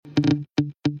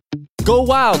Go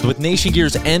wild with Nation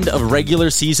Gear's end of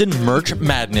regular season merch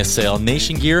madness sale.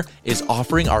 Nation Gear is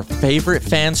offering our favorite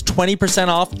fans 20%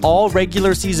 off all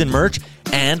regular season merch,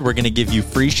 and we're going to give you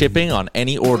free shipping on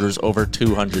any orders over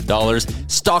 $200.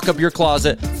 Stock up your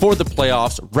closet for the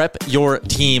playoffs, rep your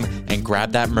team, and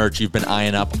grab that merch you've been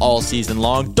eyeing up all season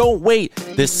long. Don't wait.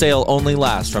 This sale only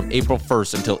lasts from April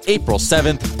 1st until April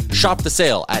 7th. Shop the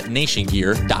sale at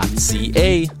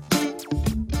nationgear.ca.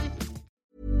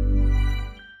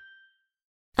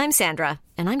 I'm Sandra,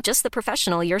 and I'm just the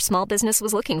professional your small business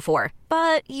was looking for.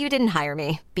 But you didn't hire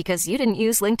me because you didn't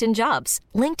use LinkedIn Jobs.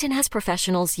 LinkedIn has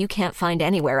professionals you can't find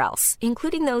anywhere else,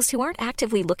 including those who aren't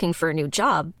actively looking for a new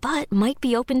job, but might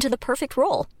be open to the perfect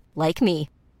role, like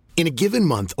me. In a given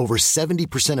month, over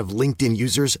 70% of LinkedIn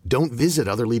users don't visit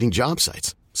other leading job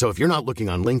sites. So if you're not looking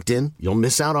on LinkedIn, you'll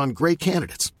miss out on great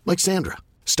candidates like Sandra.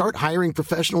 Start hiring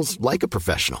professionals like a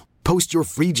professional. Post your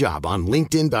free job on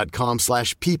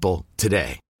linkedin.com/people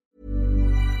today.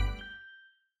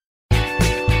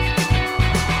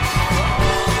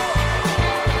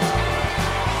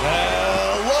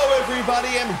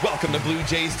 And welcome to Blue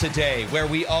Jays Today, where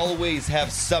we always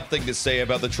have something to say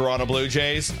about the Toronto Blue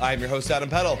Jays. I'm your host, Adam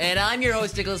Peddle. And I'm your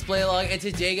host, Nicholas Playlog. And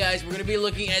today, guys, we're going to be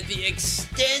looking at the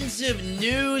extensive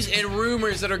news and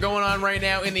rumors that are going on right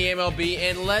now in the MLB.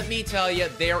 And let me tell you,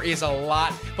 there is a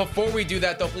lot. Before we do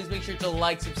that, though, please make sure to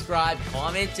like, subscribe,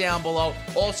 comment down below.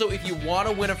 Also, if you want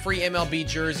to win a free MLB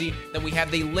jersey, then we have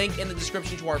the link in the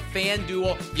description to our fan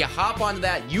duel. If you hop onto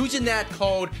that using that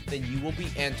code, then you will be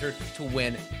entered to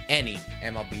win any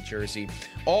MLB jersey.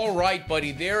 All right,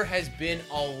 buddy, there has been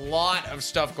a lot of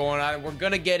stuff going on. We're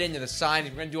going to get into the signings.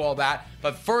 We're going to do all that.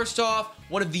 But first off,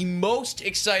 one of the most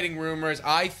exciting rumors,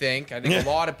 I think a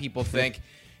lot of people think,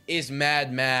 is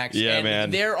Mad Max. Yeah, and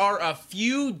man. There are a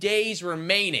few days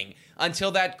remaining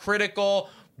until that critical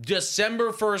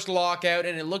December 1st lockout,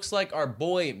 and it looks like our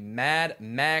boy Mad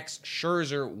Max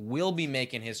Scherzer will be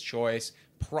making his choice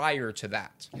prior to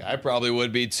that. I probably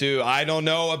would be too. I don't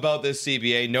know about this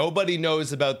CBA. Nobody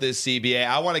knows about this CBA.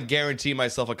 I want to guarantee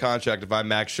myself a contract if I'm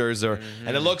Max Scherzer. Mm-hmm.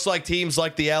 And it looks like teams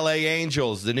like the LA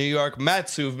Angels, the New York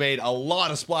Mets, who've made a lot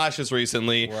of splashes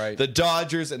recently, right, the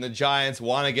Dodgers and the Giants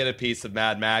want to get a piece of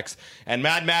Mad Max. And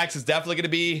Mad Max is definitely going to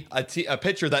be a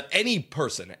pitcher that any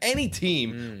person, any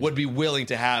team would be willing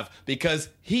to have because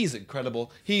he's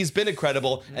incredible. He's been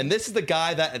incredible. And this is the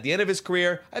guy that at the end of his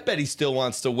career, I bet he still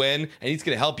wants to win, and he's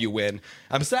going to help you win.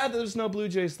 I'm sad that there's no Blue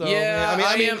Jays, though. Yeah,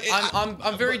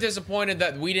 I'm very disappointed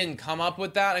that we didn't come up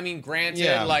with that. I mean, granted,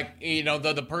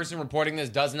 the person reporting this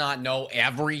does not know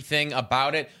everything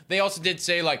about it. They also did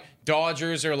say,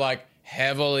 Dodgers are,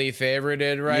 heavily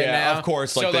favorited right now. Yeah, of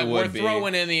course, so they would be. We're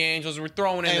throwing in the Angels, we're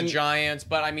throwing in the Giants,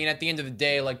 but, I mean, at the end of the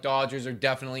day, Dodgers are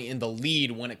definitely in the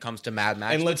lead when it comes to Mad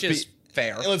Max, which is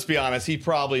fair. And let's be honest, he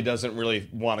probably doesn't really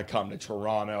want to come to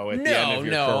Toronto at the end of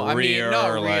your career. I mean, not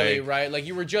really, right?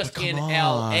 You were just in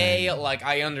LA.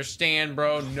 I understand,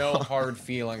 bro. No hard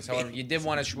feelings. However, if you did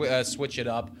want to switch it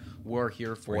up, we're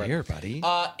here for it. We're here, buddy.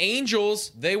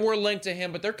 Angels, they were linked to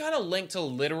him, but they're kind of linked to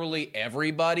literally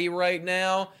everybody right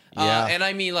now. Yeah. And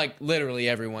I mean, literally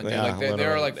everyone. Yeah,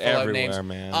 there are full-out names.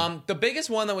 Man. The biggest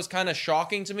one that was kind of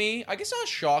shocking to me, I guess not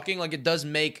shocking, it does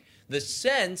make the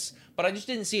sense, but I just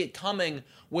didn't see it coming,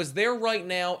 was they're right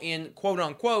now in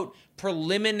quote-unquote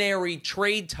preliminary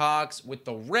trade talks with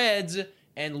the Reds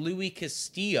and Luis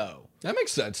Castillo. That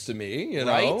makes sense to me, you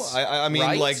know. Right? I mean,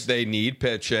 Right? they need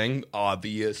pitching,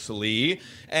 obviously,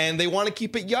 and they want to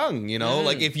keep it young, you know.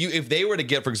 If they were to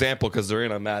get, for example, because they're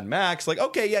in a Mad Max,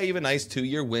 okay, yeah, you have a nice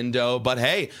 2-year window, but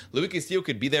hey, Luis Castillo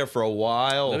could be there for a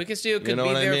while. Luis Castillo could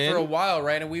be there for a while,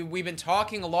 right? And we've been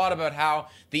talking a lot about how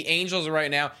the Angels are right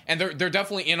now, and they're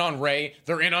definitely in on Ray,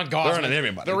 they're in on Gausman, they're in on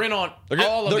everybody, they're in on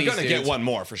all of these. They're going to get one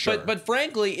more for sure. But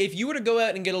frankly, if you were to go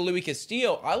out and get a Luis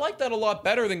Castillo, I like that a lot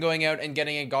better than going out and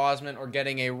getting a Gausman or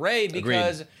getting a Ray,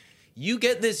 because you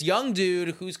get this young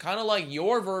dude who's kind of like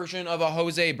your version of a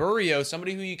Jose Barrios,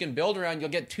 somebody who you can build around. You'll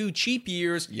get 2 cheap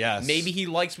years. Yes. Maybe he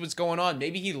likes what's going on.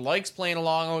 Maybe he likes playing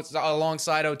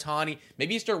alongside Ohtani.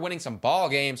 Maybe you start winning some ball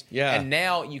games. Yeah. And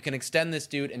now you can extend this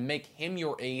dude and make him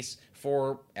your ace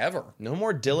forever. No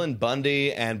more Dylan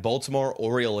Bundy and Baltimore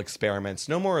Oriole experiments.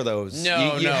 No more of those.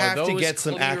 No, you have those to get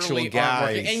some actual clearly aren't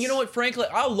guys. working. And you know what, frankly,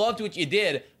 I loved what you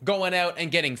did going out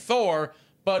and getting Thor,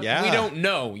 but we don't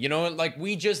know. You know,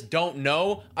 we just don't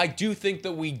know. I do think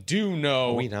that we do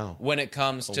know, when it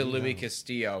comes to Luis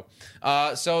Castillo.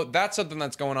 So that's something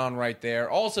that's going on right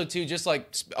there. Also, too, just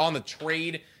on the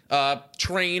trade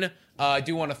train, I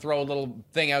do want to throw a little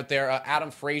thing out there.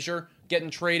 Adam Frazier getting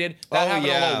traded. That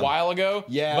happened a little while ago.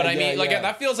 Yeah, but I mean, like yeah.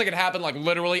 that feels like it happened like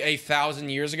literally 1,000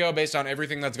 years ago, based on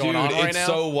everything that's going on right it's now.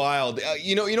 So wild.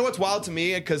 You know what's wild to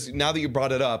me? Because now that you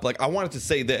brought it up, like I wanted to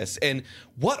say this. And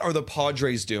what are the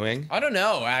Padres doing? I don't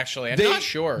know. Actually, I'm not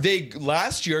sure. They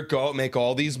last year go out, make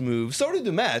all these moves. So did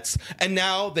the Mets, and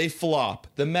now they flop.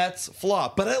 The Mets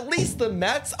flop, but at least the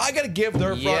Mets, I got to give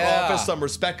their front office some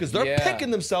respect because they're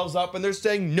picking themselves up and they're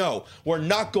saying, "No, we're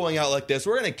not going out like this.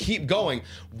 We're going to keep going."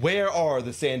 Where are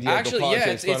the San Diego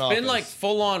Padres? It's been like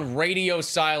full-on radio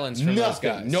silence from those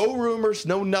guys. No rumors,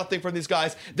 no nothing from these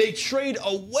guys. They trade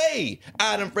away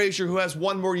Adam Frazier, who has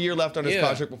one more year left on his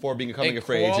contract before becoming a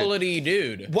free agent. Quality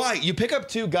dude. Why? You pick up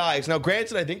two guys. Now,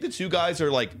 granted, I think the two guys are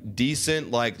like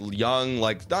decent, like young,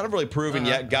 like not really proven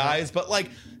yet guys, but like,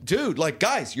 dude, like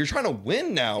guys, you're trying to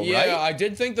win now, right? Yeah, I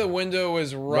did think the window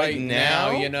was right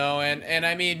now, you know, and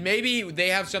I mean, maybe they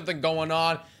have something going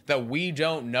on that we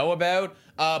don't know about.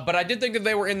 But I did think that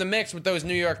they were in the mix with those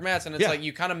New York Mets, and it's like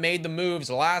you kind of made the moves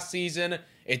last season.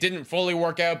 It didn't fully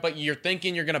work out, but you're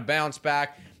thinking you're going to bounce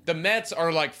back. The Mets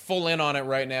are like full in on it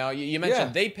right now. You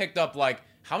mentioned they picked up like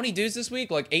how many dudes this week?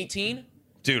 Like 18?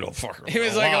 Dude, it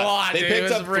was like a lot. They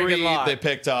picked up three. They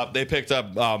picked up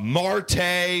Marte.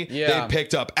 They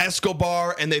picked up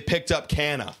Escobar, and they picked up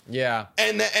Canna. Yeah.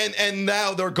 And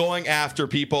now they're going after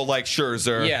people like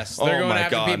Scherzer. Yes, they're going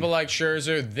after people like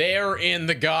Scherzer. They're in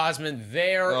the Gausman.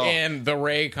 They're in the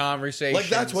Ray conversation. Like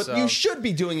that's what you should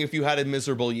be doing if you had a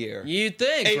miserable year. You'd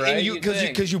think, right?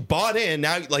 Because you bought in.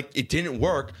 Now, like it didn't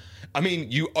work. I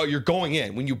mean, you're going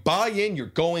in. When you buy in, you're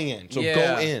going in. So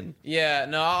go in. Yeah,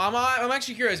 no, I'm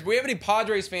actually curious. If we have any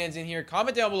Padres fans in here,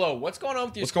 comment down below. What's going on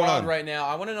with your squad right now?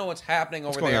 I want to know what's happening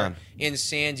over there in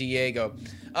San Diego.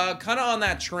 Kind of on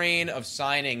that train of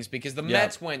signings because the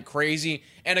Mets went crazy.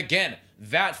 And again,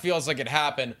 that feels like it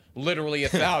happened literally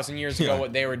 1,000 years ago,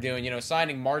 what they were doing. You know,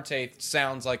 signing Marte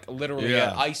sounds like literally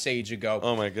an ice age ago.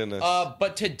 Oh, my goodness.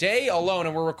 But today alone,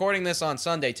 and we're recording this on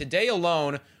Sunday, today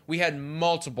alone, we had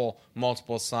multiple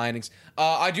signings.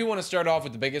 I do want to start off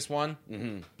with the biggest one.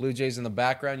 Blue Jays in the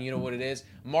background. You know what it is.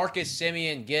 Marcus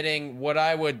Semien getting what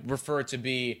I would refer to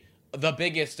be the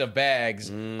biggest of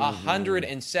bags.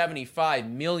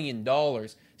 $175 million.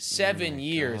 7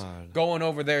 years going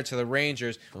over there to the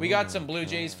Rangers. We got some Blue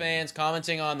Jays fans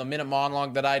commenting on the minute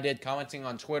monologue that I did, commenting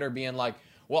on Twitter, being like,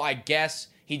 well, I guess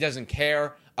he doesn't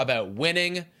care about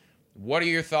winning. What are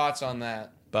your thoughts on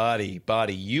that? Buddy,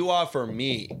 you offer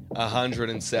me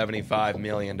 $175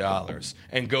 million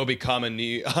and go become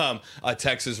a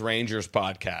Texas Rangers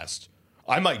podcast.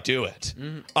 I might do it.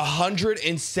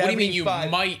 175. What do you mean you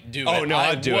might do it? Oh no,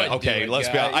 I'd do it. Okay, let's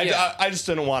be honest. Yeah. I just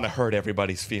didn't want to hurt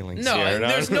everybody's feelings. No, here,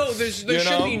 there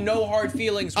should be no hard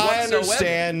feelings whatsoever. I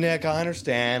understand, Nick. I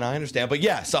understand. But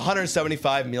yes,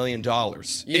 $175 million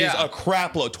is a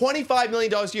crap load. $25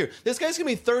 million a year. This guy's gonna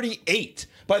be 38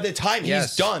 by the time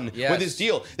he's done with his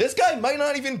deal. This guy might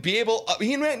not even be able.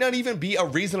 He might not even be a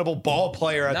reasonable ball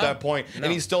player at that point,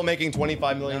 and he's still making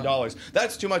 $25 million.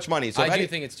 That's too much money. So I do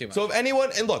think it's too much. So if anyone,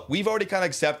 and look, we've already kind of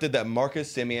accepted that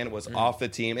Marcus Semien was off the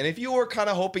team, and if you were kind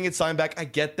of hoping it's signed back, I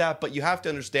get that, but you have to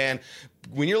understand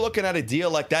when you're looking at a deal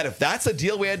like that, if that's a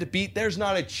deal we had to beat, there's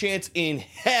not a chance in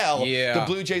hell the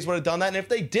Blue Jays would have done that. And if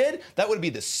they did, that would be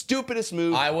the stupidest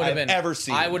move I've ever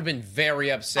seen. I would have been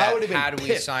very upset had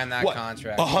we signed that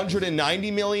contract.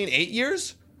 $190 million 8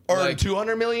 years? Or like,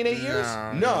 $200 million 8 years?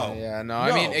 No. Yeah, no.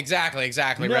 I mean, exactly,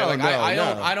 right? Like,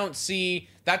 I don't see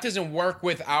that doesn't work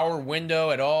with our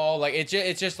window at all. Like,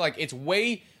 it's just like it's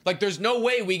way. Like, there's no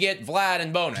way we get Vlad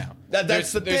and Bo now.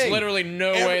 That's the thing. There's literally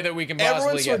no way that we can possibly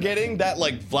everyone's get forgetting that,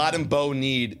 like, Vlad and Bo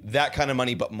need that kind of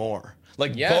money, but more.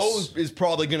 Like, Bo is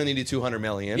probably going to need a $200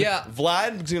 million. Yeah.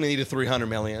 Vlad's going to need a $300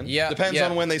 million. Yeah. Depends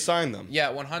on when they sign them.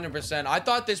 Yeah, 100%. I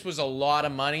thought this was a lot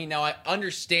of money. Now, I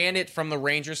understand it from the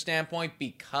Rangers standpoint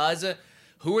because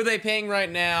who are they paying right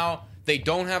now? They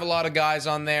don't have a lot of guys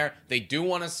on there. They do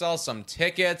want to sell some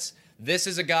tickets. This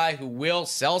is a guy who will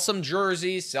sell some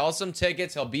jerseys, sell some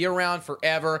tickets. He'll be around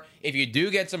forever. If you do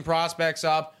get some prospects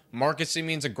up, Marcus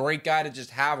Semien's a great guy to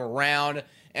just have around.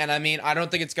 And I mean, I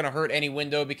don't think it's going to hurt any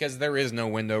window because there is no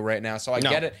window right now. So I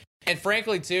get it. And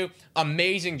frankly, too,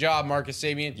 amazing job, Marcus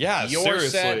Semien. Yeah, You're seriously.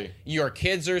 set. Your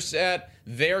kids are set.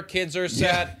 Their kids are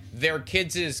set. Yeah. Their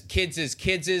kids'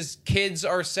 kids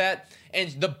are set.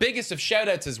 And the biggest of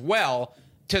shout-outs as well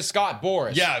to Scott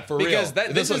Boras. Yeah, for real. Because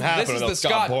this is the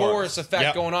Scott Boras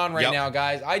effect going on right now,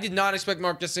 guys. I did not expect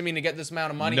Marcus Semien to get this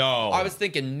amount of money. No. I was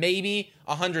thinking maybe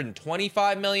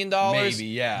 $125 million. Maybe,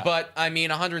 yeah. But I mean,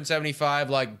 175,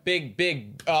 like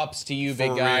big ups to you,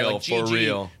 big guy. Real, like for GG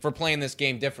real. for playing this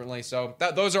game differently. So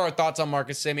those are our thoughts on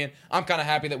Marcus Semien. I'm kind of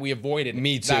happy that we avoided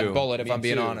that bullet, if I'm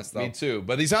being honest, though. Me too.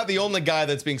 But he's not the only guy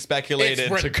that's being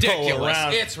speculated It's to go ridiculous.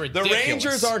 around. It's ridiculous. The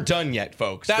Rangers aren't done yet,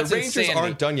 folks. That's the Rangers insanity.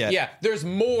 aren't done yet. Yeah, there's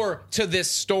more to this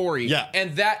story. Yeah.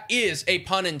 And that is a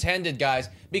pun intended, guys,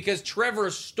 because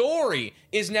Trevor's story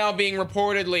is now being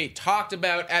reportedly talked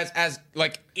about as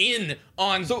like in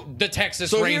on the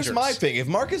Texas Rangers. So here's my thing: if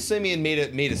Marcus Semien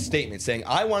made a statement saying,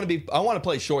 "I want to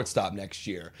play shortstop next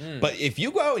year," but if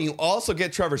you go out and you also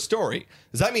get Trevor Story,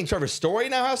 does that mean Trevor Story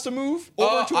now has to move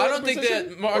over to I another don't think position?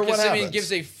 that Marcus Semien happens?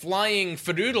 gives a flying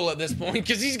fadoodle at this point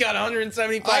because he's got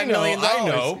 $175 I million.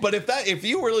 know, but if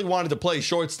you really wanted to play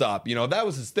shortstop, that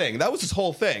was his thing, that was his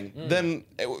whole thing. Then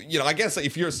I guess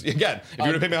if you're going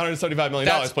to pay me $175 million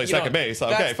to play second base,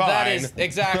 okay, fine. That is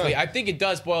exactly. I think it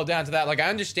does boil down to that. Like, I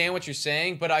understand what you're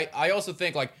saying, but I also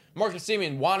think like Marcus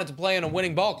Semien wanted to play in a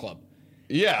winning ball club.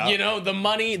 Yeah, the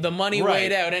money Right.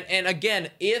 weighed out, and again,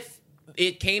 if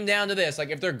it came down to this, like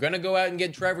if they're gonna go out and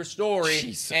get Trevor Story,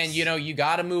 Jesus. and you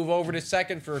got to move over to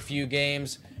second for a few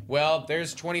games. Well,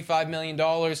 there's $25 million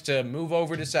to move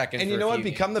over to second. And for you know a what?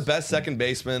 few Become games. the best second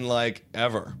baseman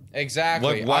ever.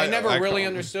 Exactly. Why- I never I really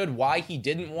can't- understood why he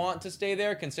didn't want to stay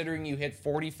there, considering you hit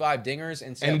 45 dingers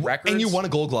and set records. And you won a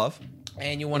Gold Glove.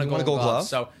 And you want to won go a Gold Glove.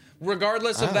 So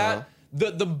regardless of I that,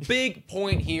 don't the big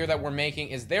point here that we're making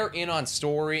is they're in on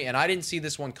Story, and I didn't see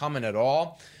this one coming at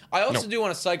all. I also do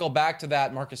want to cycle back to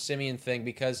that Marcus Semien thing,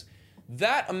 because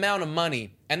that amount of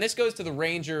money, and this goes to the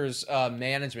Rangers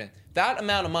management, that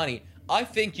amount of money, I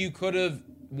think you could have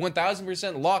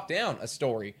 1,000% locked down a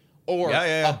Story or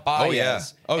a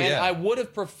Baez. And I would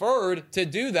have preferred to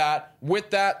do that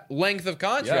with that length of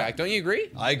contract. Don't you agree?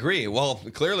 I agree. Well,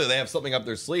 clearly they have something up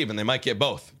their sleeve, and they might get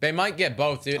both. They might get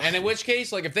both, dude. And in which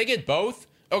case, like, if they get both,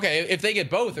 okay, if they get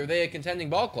both, are they a contending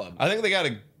ball club? I think they got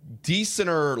a decent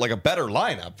or like a better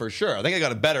lineup for sure. I think they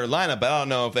got a better lineup, but I don't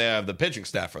know if they have the pitching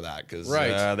staff for that, because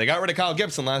they got rid of Kyle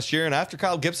Gibson last year, and after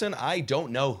Kyle Gibson, I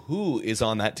don't know who is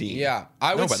on that team. Yeah,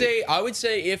 I would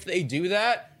say if they do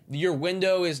that, your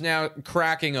window is now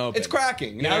cracking open. It's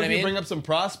cracking. You know now what if I mean? you bring up some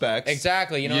prospects.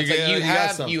 Exactly. It's like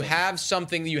you have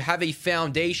something, you have a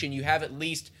foundation, you have at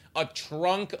least a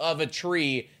trunk of a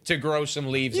tree to grow some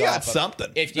leaves off of.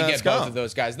 Something. If you get both of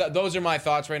those guys. Those are my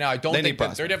thoughts right now. I don't think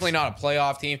they're definitely not a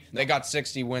playoff team. They got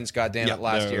 60 wins, goddammit,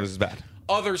 last year. This is bad.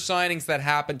 Other signings that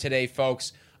happened today,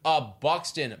 folks.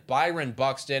 Byron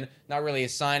Buxton, not really a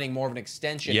signing, more of an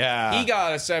extension. Yeah. He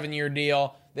got a 7-year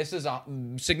deal. This is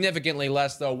significantly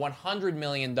less, though. $100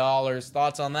 million.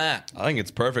 Thoughts on that? I think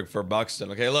it's perfect for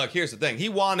Buxton. Okay, look, here's the thing. He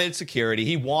wanted security.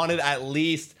 He wanted at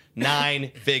least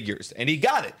 9 figures, and he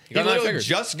got it. He literally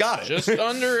just got it. Just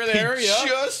under there, he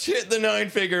just hit the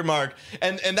 9-figure mark,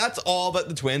 and that's all that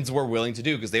the Twins were willing to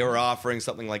do, because they were offering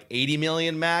something like $80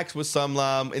 million max with some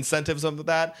incentives of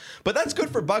that. But that's good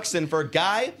for Buxton, for a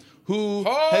guy who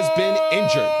has been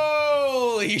injured.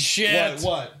 Holy shit!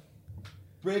 What?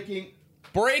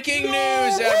 Breaking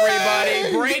news,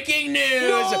 everybody! Breaking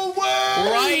news! No way!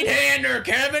 Right-hander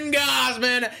Kevin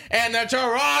Gausman and the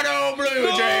Toronto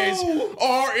Blue Jays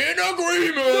are in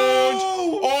agreement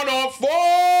on a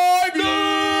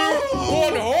 5-year,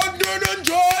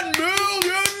 $110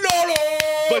 million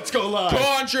Let's go live.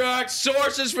 contract.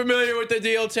 Sources familiar with the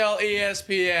deal tell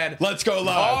ESPN. Let's go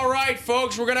live. All right,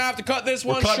 folks, we're gonna have to cut this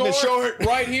one cutting short. it short.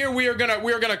 Right here, we are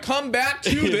gonna come back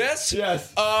to this.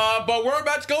 Yes. But we're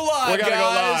about to go live. We gotta go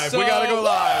live. We gotta go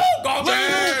live. Go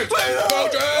Jays! Go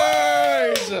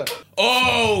Jays!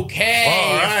 Okay,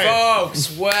 All right.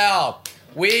 folks. Well,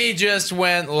 we just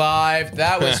went live.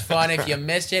 That was fun. If you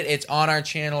missed it, it's on our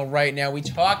channel right now. We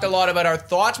talked a lot about our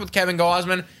thoughts with Kevin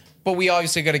Gausman, but we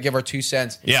obviously got to give our 2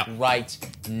 cents right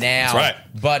now. That's right.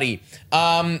 Buddy.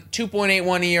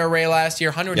 2.81 ERA last year,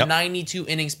 192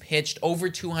 innings pitched, over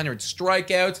 200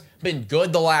 strikeouts. Been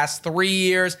good the last 3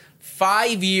 years.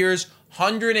 5 years,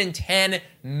 $110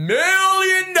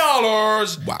 million.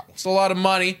 Wow. It's a lot of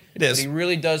money. It is. But he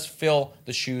really does fill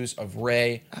the shoes of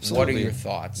Ray. Absolutely. What are your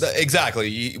thoughts?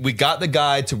 Exactly. We got the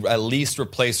guy to at least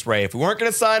replace Ray. If we weren't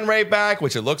going to sign Ray back,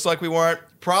 which it looks like we weren't,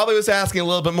 probably was asking a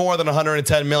little bit more than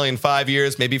 $110 million, 5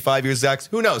 years, maybe 5 years X.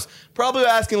 Who knows? Probably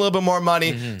asking a little bit more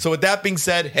money. So with that being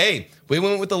said, hey, we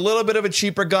went with a little bit of a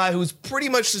cheaper guy who's pretty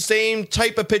much the same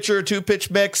type of pitcher,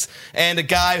 2-pitch mix, and a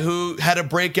guy who had a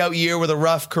breakout year with a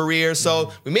rough career.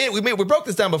 So we broke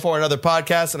this down before in another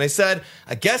podcast, and I said,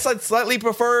 I guess I'd slightly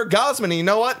prefer Gausman. And you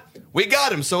know what? We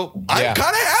got him. So I'm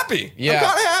kind of happy. Yeah. I'm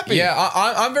kind of happy. Yeah,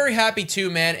 I'm very happy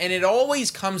too, man. And it always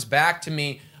comes back to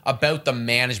me about the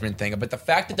management thing, but the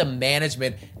fact that the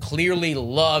management clearly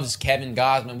loves Kevin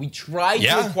Gausman. We tried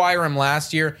to acquire him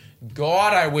last year.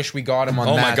 God, I wish we got him on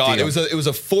that deal. Oh my God, deal. It was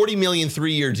a $40 million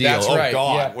 3-year deal. That's right. Oh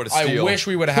God, what a steal. I wish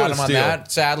we would have had him on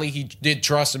that. Sadly, he did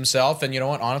trust himself, and you know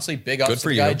what? Honestly, big ups to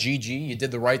the guy. GG, you did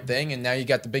the right thing, and now you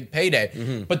got the big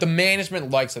payday. But the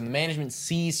management likes him. The management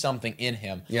sees something in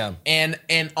him. Yeah. And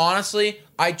honestly,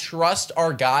 I trust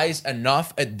our guys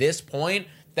enough at this point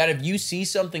that if you see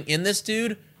something in this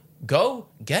dude, go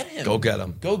get him. Go get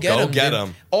him. Go get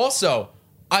him. Also,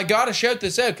 I gotta shout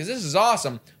this out because this is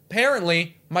awesome.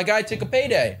 Apparently, my guy took a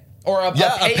payday. Or a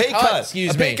pay cut.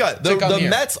 Excuse me. A pay cut. The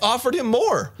Mets offered him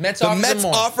more. The Mets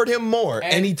offered him more.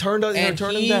 And he turned him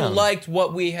down. He liked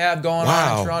what we have going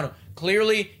on in Toronto.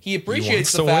 Clearly, he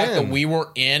appreciates the fact that we were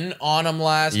in on him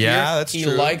last year. Yeah, that's true. He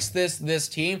likes this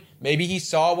team. Maybe he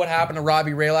saw what happened to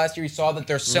Robbie Ray last year. He saw that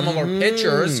they're similar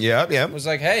pitchers. Yeah. Was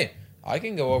like, hey, I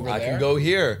can go over there. I can go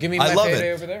here. Give me my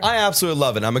payday over there. I absolutely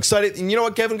love it. I'm excited. And you know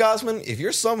what, Kevin Gausman? If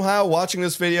you're somehow watching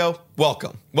this video,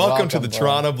 welcome. Welcome to the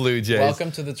Toronto Blue Jays.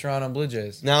 Welcome to the Toronto Blue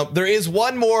Jays. Now, there is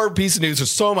one more piece of news.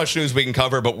 There's so much news we can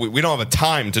cover, but we don't have a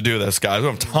time to do this, guys. We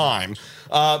don't have time.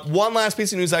 One last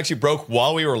piece of news actually broke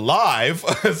while we were live,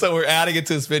 so we're adding it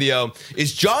to this video,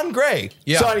 is John Gray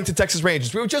signing to Texas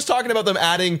Rangers. We were just talking about them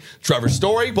adding Trevor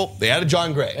Story. Well, they added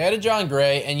John Gray.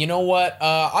 And you know what?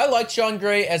 I like John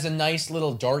Gray as a nice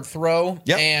little dart throw.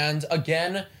 Yep. And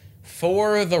again,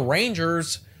 for the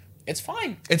Rangers, it's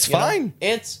fine. It's fine.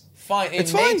 It's fine.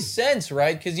 It makes sense,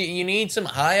 right? Because you need some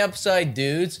high upside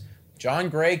dudes. John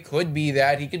Gray could be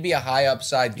that. He could be a high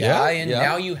upside guy.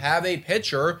 Now you have a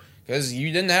pitcher, because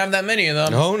you didn't have that many of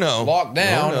them. Locked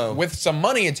down with some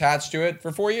money attached to it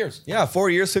for 4 years. Yeah, 4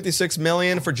 years, $56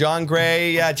 million for John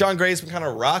Gray. Yeah, John Gray's been kind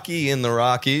of rocky in the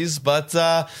Rockies, but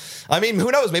I mean,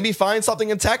 who knows? Maybe he finds something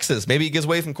in Texas. Maybe he gets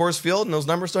away from Coors Field and those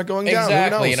numbers start going down.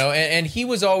 Exactly. You know, and he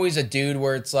was always a dude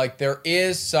where it's like there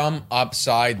is some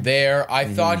upside there. I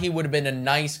thought he would have been a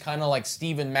nice kind of like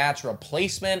Steven Matz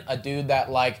replacement, a dude that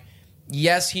like,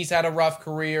 yes, he's had a rough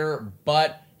career,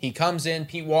 but he comes in,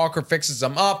 Pete Walker fixes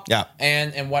him up,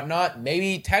 and whatnot.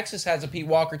 Maybe Texas has a Pete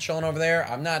Walker chilling over there.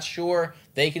 I'm not sure.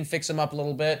 They can fix him up a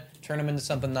little bit, turn him into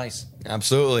something nice.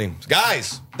 Absolutely.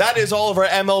 Guys, that is all of our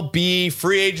MLB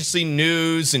free agency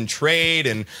news and trade,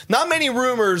 and not many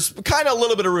rumors, kind of a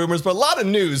little bit of rumors, but a lot of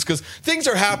news because things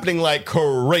are happening like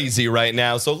crazy right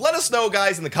now. So let us know,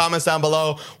 guys, in the comments down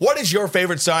below, what is your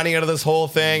favorite signing out of this whole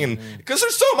thing? And because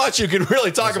there's so much you can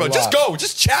really talk about.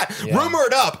 Just chat, rumor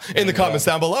it up in the comments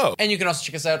down below. And you can also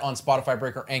check us out on Spotify,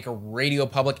 Breaker, Anchor, Radio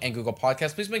Public, and Google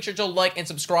Podcasts. Please make sure to like and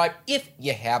subscribe if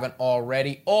you haven't already.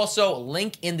 Also,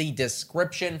 link in the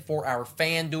description for our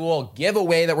FanDuel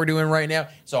giveaway that we're doing right now.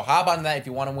 So hop on that if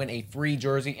you want to win a free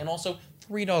jersey. And also,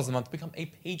 $3 a month to become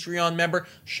a Patreon member.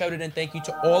 Shout it and thank you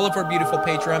to all of our beautiful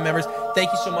Patreon members.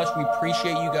 Thank you so much. We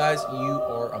appreciate you guys. You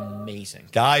are amazing.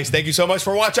 Guys, thank you so much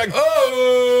for watching.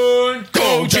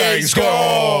 Go Jays,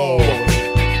 go!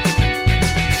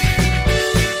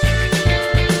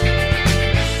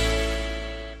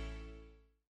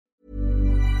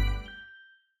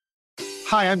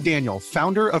 Hi, I'm Daniel,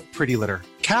 founder of Pretty Litter.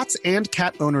 Cats and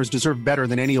cat owners deserve better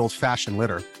than any old-fashioned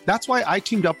litter. That's why I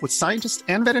teamed up with scientists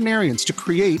and veterinarians to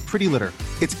create Pretty Litter.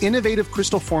 Its innovative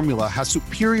crystal formula has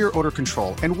superior odor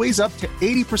control and weighs up to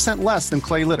 80% less than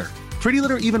clay litter. Pretty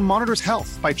Litter even monitors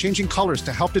health by changing colors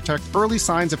to help detect early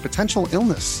signs of potential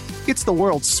illness. It's the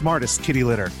world's smartest kitty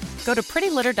litter. Go to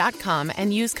prettylitter.com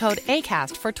and use code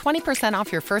ACAST for 20% off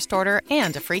your first order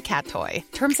and a free cat toy.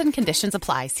 Terms and conditions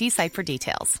apply. See site for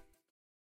details.